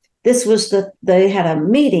year. This was they had a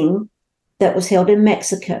meeting that was held in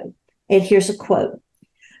Mexico. And here's a quote.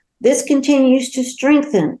 This continues to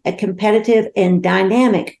strengthen a competitive and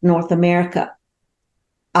dynamic North America.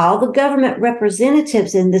 All the government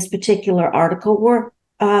representatives in this particular article were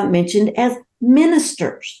mentioned as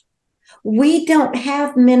ministers. We don't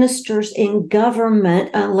have ministers in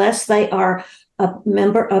government unless they are a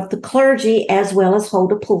member of the clergy as well as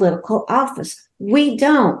hold a political office. We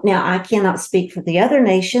don't. Now, I cannot speak for the other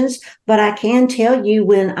nations, but I can tell you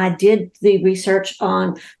when I did the research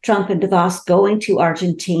on Trump and DeVos going to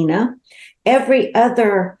Argentina, every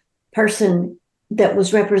other person that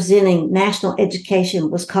was representing national education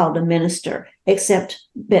was called a minister, except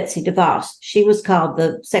Betsy DeVos. She was called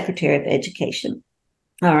the Secretary of Education.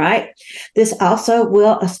 All right. This also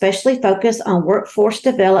will especially focus on workforce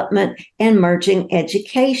development and merging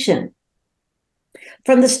education.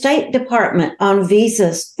 From the State Department on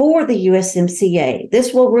visas for the USMCA,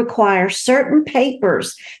 this will require certain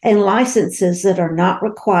papers and licenses that are not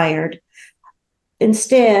required.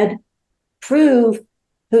 Instead, prove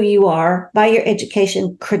who you are by your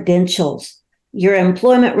education credentials. Your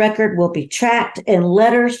employment record will be tracked, and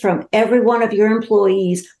letters from every one of your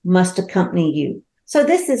employees must accompany you. So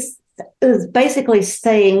this is basically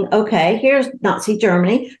saying, okay, here's Nazi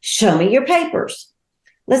Germany. Show me your papers.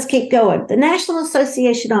 Let's keep going. The National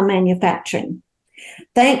Association on Manufacturing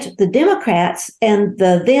thanked the Democrats and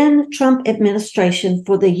the then Trump administration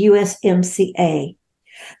for the USMCA.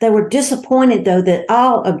 They were disappointed, though, that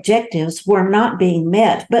all objectives were not being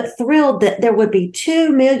met, but thrilled that there would be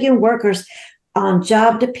 2 million workers on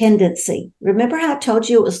job dependency. Remember how I told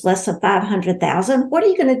you it was less than 500,000? What are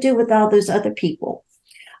you going to do with all those other people?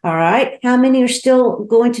 All right. How many are still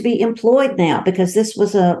going to be employed now? Because this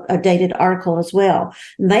was a dated article as well.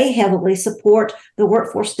 They heavily support the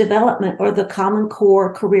workforce development or the Common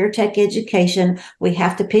Core career tech education. We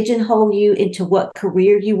have to pigeonhole you into what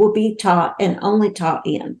career you will be taught and only taught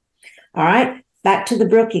in. All right. Back to the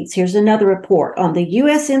Brookings. Here's another report on the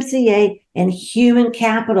USMCA and human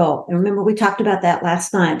capital. And remember, we talked about that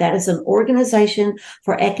last night. That is an organization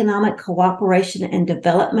for economic cooperation and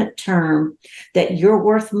development term that you're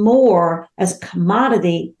worth more as a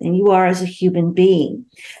commodity than you are as a human being.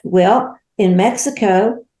 Well, in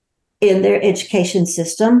Mexico, in their education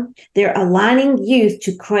system, they're aligning youth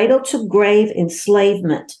to cradle to grave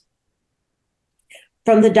enslavement.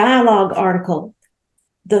 From the Dialogue article,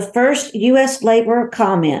 the first U.S. labor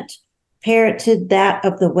comment parroted that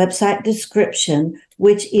of the website description,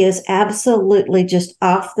 which is absolutely just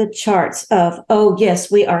off the charts of, oh,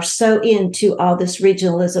 yes, we are so into all this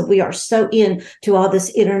regionalism. We are so into all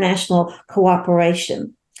this international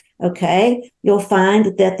cooperation. Okay, you'll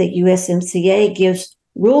find that the USMCA gives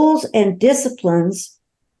rules and disciplines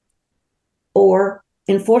or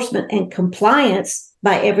enforcement and compliance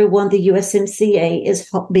by everyone the USMCA is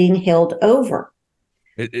being held over.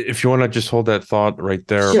 If you want to just hold that thought right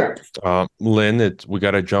there, sure. Lynn, we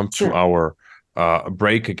got to jump to our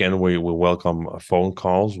break again. We welcome phone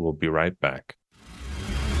calls. We'll be right back.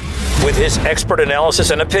 With his expert analysis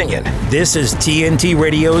and opinion, this is TNT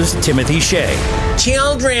Radio's Timothy Shea.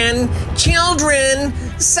 Children,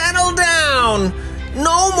 settle down.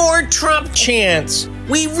 No more Trump chants.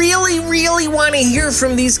 We really want to hear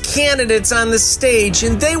from these candidates on the stage,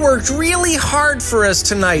 and they worked really hard for us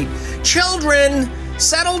tonight. Children,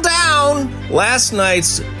 settle down. Last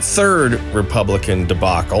night's third Republican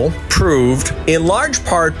debacle proved, in large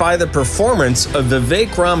part by the performance of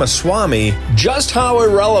Vivek Ramaswamy, just how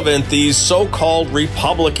irrelevant these so-called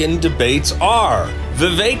Republican debates are.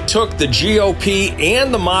 Vivek took the GOP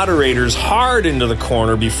and the moderators hard into the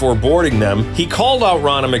corner before boarding them. He called out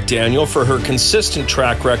Ronna McDaniel for her consistent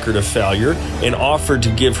track record of failure and offered to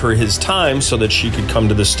give her his time so that she could come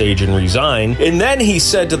to the stage and resign. And then he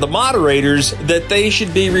said to the moderators that they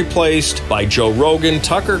should be replaced by Joe Rogan,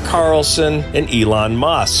 Tucker Carlson, and Elon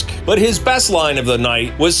Musk. But his best line of the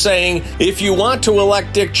night was saying, if you want to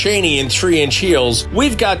elect Dick Cheney in 3-inch heels,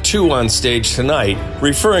 we've got 2 on stage tonight,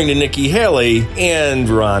 referring to Nikki Haley, and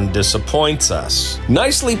Ron disappoints us.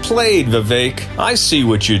 Nicely played, Vivek. I see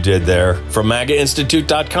what you did there. From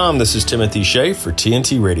MAGAInstitute.com, this is Timothy Shea for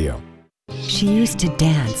TNT Radio. She used to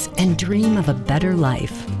dance and dream of a better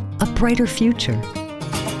life, a brighter future.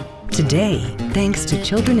 Today, thanks to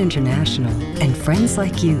Children International and friends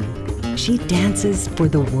like you, she dances for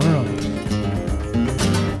the world.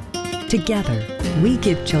 Together, we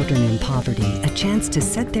give children in poverty a chance to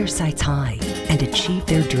set their sights high and achieve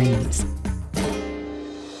their dreams.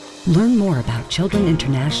 Learn more about Children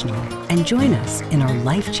International and join us in our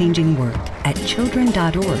life-changing work at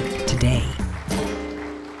children.org today.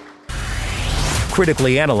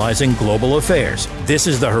 Critically analyzing global affairs. This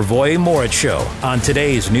is the Hrvoje Morić Show on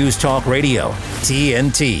today's News Talk Radio,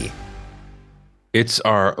 TNT. It's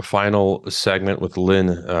our final segment with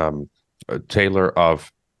Lynne Taylor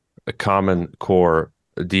of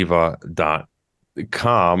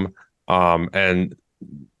CommonCoreDiva.com. And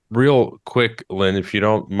real quick, Lynne, if you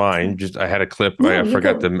don't mind, just I had a clip I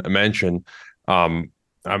forgot to mention.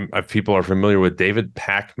 If people are familiar with David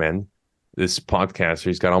Pakman, this podcaster.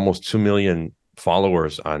 He's got almost 2 million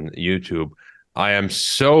followers on YouTube. I am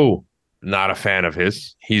so not a fan of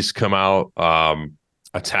his. He's come out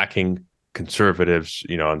attacking conservatives,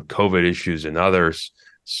 on COVID issues and others.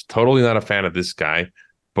 Totally not a fan of this guy.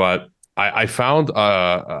 But I found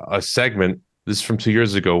a segment, this is from 2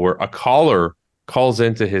 years ago, where a caller calls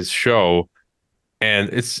into his show, and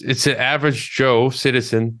it's an average Joe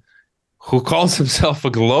citizen who calls himself a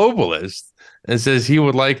globalist and says he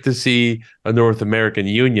would like to see a North American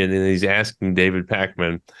Union, and he's asking David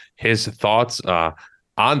Pakman his thoughts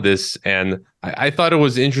on this. And I thought it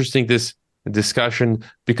was interesting, this discussion,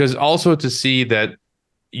 because also to see that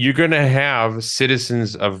you're going to have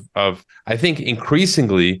citizens of I think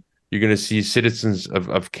increasingly you're going to see citizens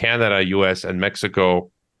of Canada, US, and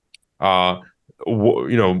Mexico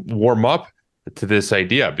warm up to this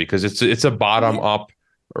idea, because it's a bottom up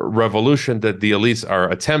revolution that the elites are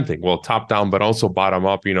attempting. Well, top down, but also bottom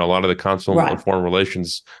up. A lot of the consular and foreign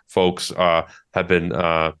relations folks have been.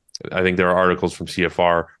 I think there are articles from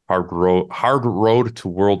CFR, Hard Road to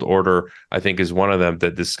World Order, I think, is one of them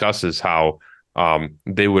that discusses how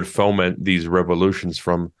they would foment these revolutions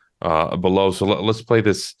from below. So let's play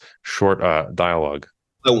this short dialogue.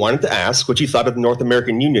 I wanted to ask what you thought of the North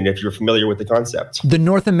American Union, if you're familiar with the concept. The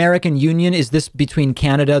North American Union, is this between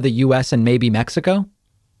Canada, the U.S., and maybe Mexico?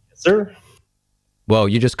 Yes, sir. Whoa,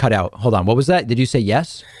 you just cut out. Hold on. What was that? Did you say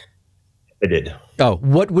yes? I did. Oh,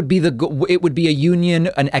 what would be it would be a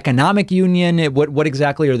union, an economic union? What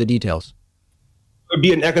exactly are the details? It would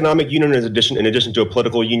be an economic union in addition to a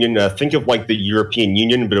political union. Think of like the European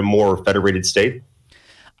Union, but a more federated state.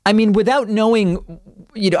 I mean, without knowing,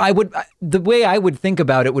 the way I would think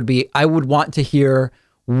about it would be, I would want to hear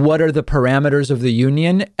what are the parameters of the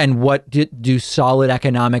union and what do solid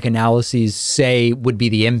economic analyses say would be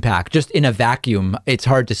the impact. Just in a vacuum, it's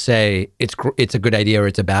hard to say it's a good idea or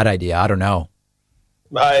it's a bad idea. I don't know.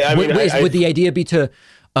 Would the idea be to,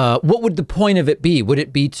 what would the point of it be? Would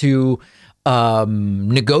it be to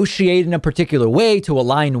negotiate in a particular way, to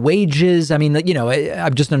align wages? I mean,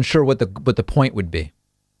 I'm just unsure what the point would be.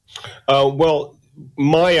 Well,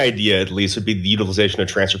 my idea, at least, would be the utilization of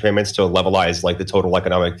transfer payments to levelize like the total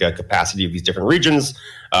economic capacity of these different regions,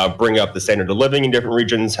 bring up the standard of living in different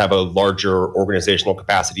regions, have a larger organizational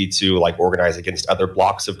capacity to like organize against other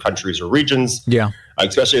blocks of countries or regions. Yeah.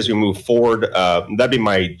 Especially as we move forward. That'd be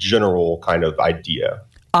my general kind of idea.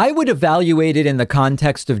 I would evaluate it in the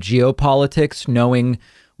context of geopolitics, knowing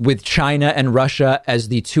with China and Russia as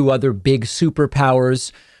the two other big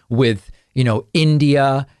superpowers, with,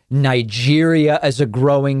 India, Nigeria as a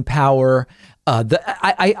growing power.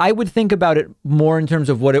 I would think about it more in terms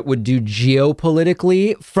of what it would do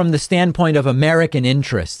geopolitically from the standpoint of American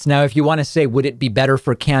interests. Now, if you want to say, would it be better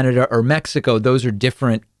for Canada or Mexico? Those are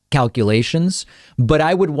different calculations, but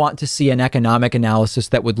I would want to see an economic analysis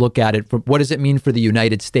that would look at it from what does it mean for the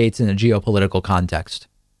United States in a geopolitical context.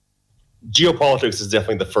 Geopolitics is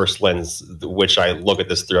definitely the first lens which I look at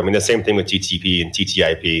this through. I mean, the same thing with TTP and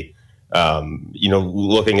TTIP.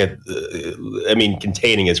 Looking at,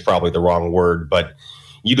 containing is probably the wrong word, but,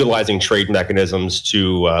 utilizing trade mechanisms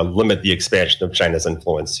to limit the expansion of China's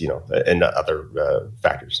influence, and other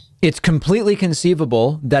factors. It's completely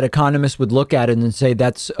conceivable that economists would look at it and say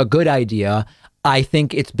that's a good idea. I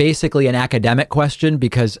think it's basically an academic question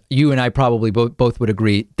because you and I probably both would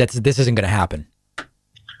agree that this isn't going to happen.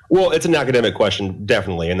 Well, it's an academic question,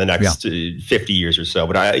 definitely, in the next 50 years or so.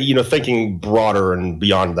 But thinking broader and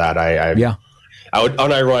beyond that, I would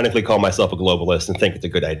unironically call myself a globalist and think it's a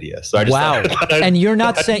good idea. So I just and you're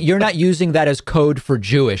not using that as code for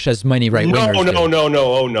Jewish, as many right wingers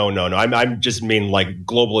No. I'm just mean like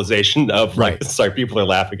globalization of like. Sorry, people are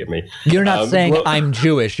laughing at me. You're not saying I'm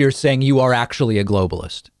Jewish. You're saying you are actually a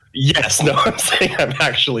globalist. Yes, no, I'm saying I'm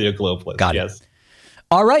actually a globalist. Got it.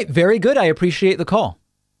 All right, very good. I appreciate the call.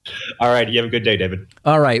 All right, you have a good day, David.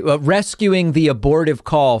 All right, rescuing the abortive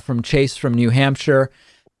call from Chase from New Hampshire.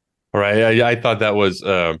 All right, I thought that was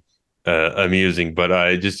amusing, but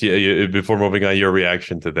I just before moving on, your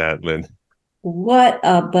reaction to that, Lynn. What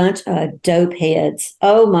a bunch of dope heads!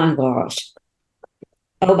 Oh my gosh!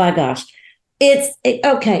 Oh my gosh!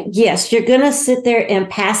 Okay. Yes, you're going to sit there and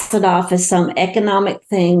pass it off as some economic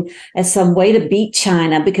thing, as some way to beat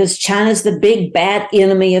China, because China's the big bad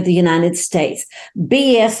enemy of the United States.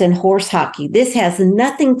 BS and horse hockey. This has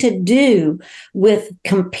nothing to do with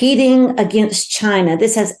competing against China.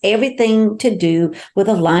 This has everything to do with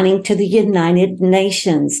aligning to the United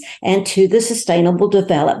Nations and to the Sustainable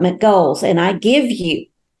Development Goals. And I give you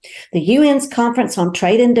the UN's Conference on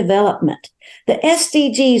Trade and Development. The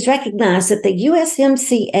SDGs recognize that the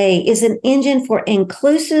USMCA is an engine for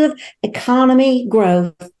inclusive economy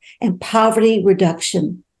growth and poverty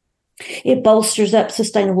reduction. It bolsters up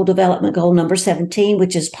Sustainable Development Goal number 17,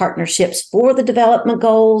 which is partnerships for the development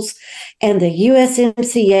goals. And the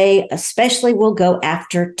USMCA especially will go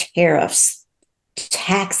after tariffs,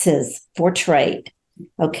 taxes for trade.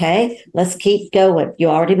 Okay, let's keep going. You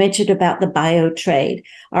already mentioned about the bio trade.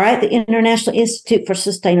 All right, the International Institute for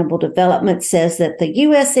Sustainable Development says that the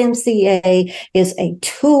USMCA is a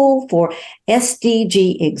tool for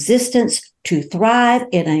SDG existence to thrive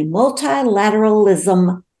in a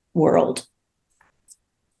multilateralism world.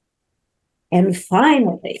 And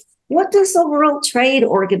finally, what does the World Trade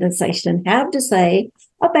Organization have to say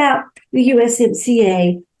about the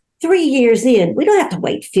USMCA 3 years in? We don't have to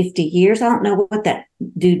wait 50 years. I don't know what that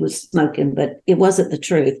dude was smoking, but it wasn't the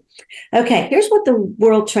truth. Okay, here's what the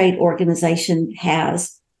World Trade Organization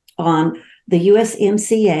has on the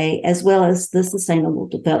USMCA as well as the Sustainable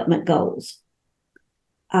Development Goals.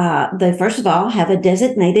 They, first of all, have a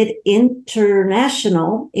designated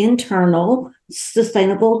internal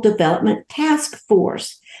Sustainable Development Task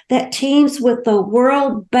Force that teams with the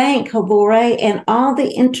World Bank, Hrvoje, and all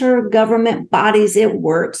the intergovernment bodies it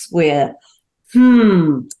works with.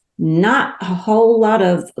 Not a whole lot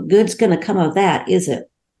of good's going to come of that, is it?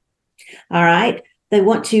 All right. They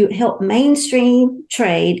want to help mainstream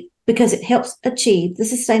trade because it helps achieve the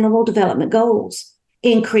Sustainable Development Goals,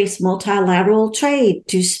 increase multilateral trade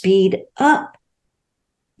to speed up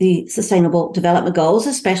the Sustainable Development Goals,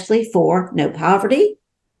 especially for no poverty,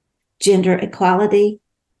 gender equality,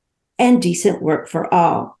 and decent work for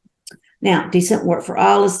all. Now, decent work for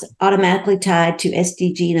all is automatically tied to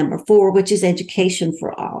SDG number 4, which is education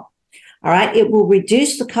for all. All right, it will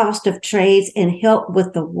reduce the cost of trades and help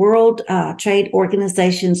with the World Trade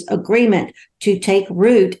Organization's agreement to take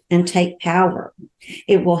root and take power.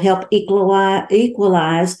 It will help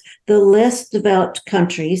equalize the less developed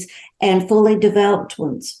countries and fully developed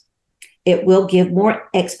ones. It will give more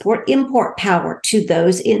export-import power to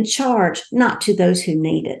those in charge, not to those who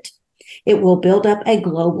need it. It will build up a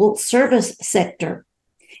global service sector.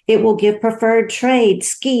 It will give preferred trade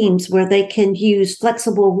schemes where they can use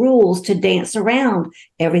flexible rules to dance around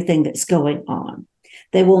everything that's going on.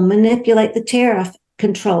 They will manipulate the tariff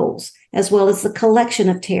controls as well as the collection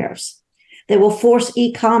of tariffs. They will force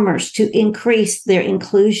e-commerce to increase their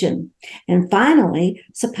inclusion. And finally,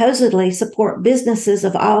 supposedly support businesses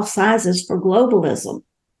of all sizes for globalism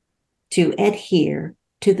to adhere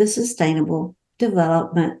to the Sustainable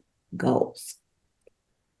Development Goals.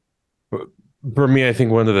 For me, I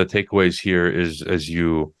think one of the takeaways here is, as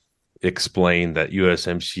you explained, that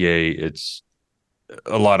USMCA, it's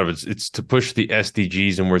a lot of it's to push the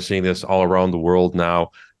SDGs, and we're seeing this all around the world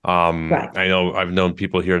now. Right. I know I've known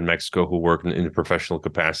people here in Mexico who work in a professional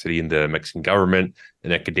capacity in the Mexican government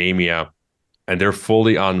and academia, and they're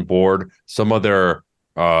fully on board. Some of their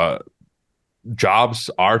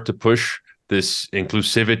jobs are to push this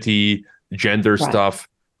inclusivity, gender stuff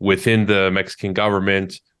within the Mexican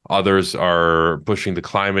government. Others are pushing the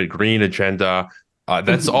climate green agenda.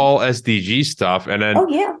 That's all SDG stuff. And then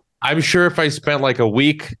I'm sure if I spent like a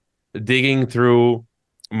week digging through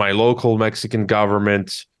my local Mexican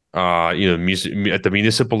government, at the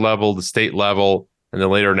municipal level, the state level, and then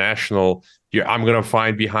later national, I'm going to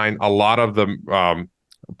find behind a lot of the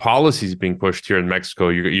policies being pushed here in Mexico.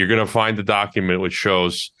 You're going to find the document which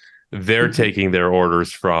shows they're taking their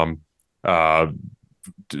orders from the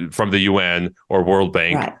UN or World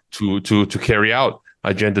Bank to carry out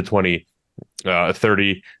Agenda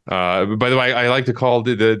 2030. By the way, I like to call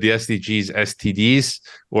the SDGs STDs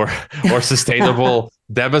or sustainable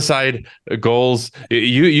democide goals.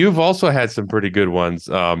 You've also had some pretty good ones.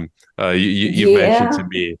 You mentioned to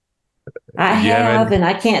me. I have, and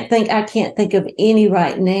I can't think of any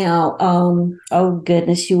right now. Oh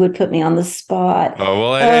goodness, you would put me on the spot. Oh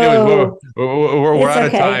well, anyways, we're out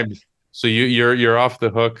of time, so you're off the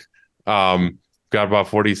hook. Got about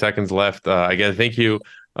 40 seconds left. Again, thank you,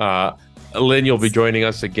 Lynne. You'll be joining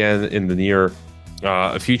us again in the near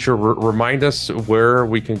future. Remind us where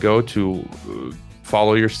we can go to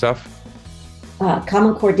follow your stuff.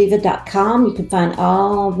 CommonCoreDiva.com. You can find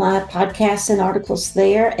all my podcasts and articles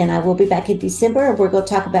there. And I will be back in December. And we're going to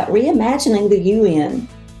talk about reimagining the UN.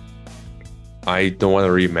 I don't want to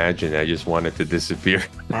reimagine. I just want it to disappear.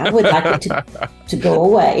 I would like it to go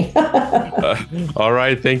away. All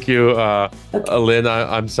right. Thank you, Lynne.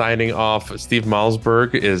 I'm signing off. Steve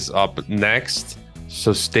Malzberg is up next.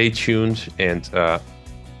 So stay tuned. And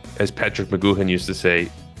as Patrick McGoohan used to say,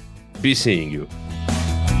 be seeing you.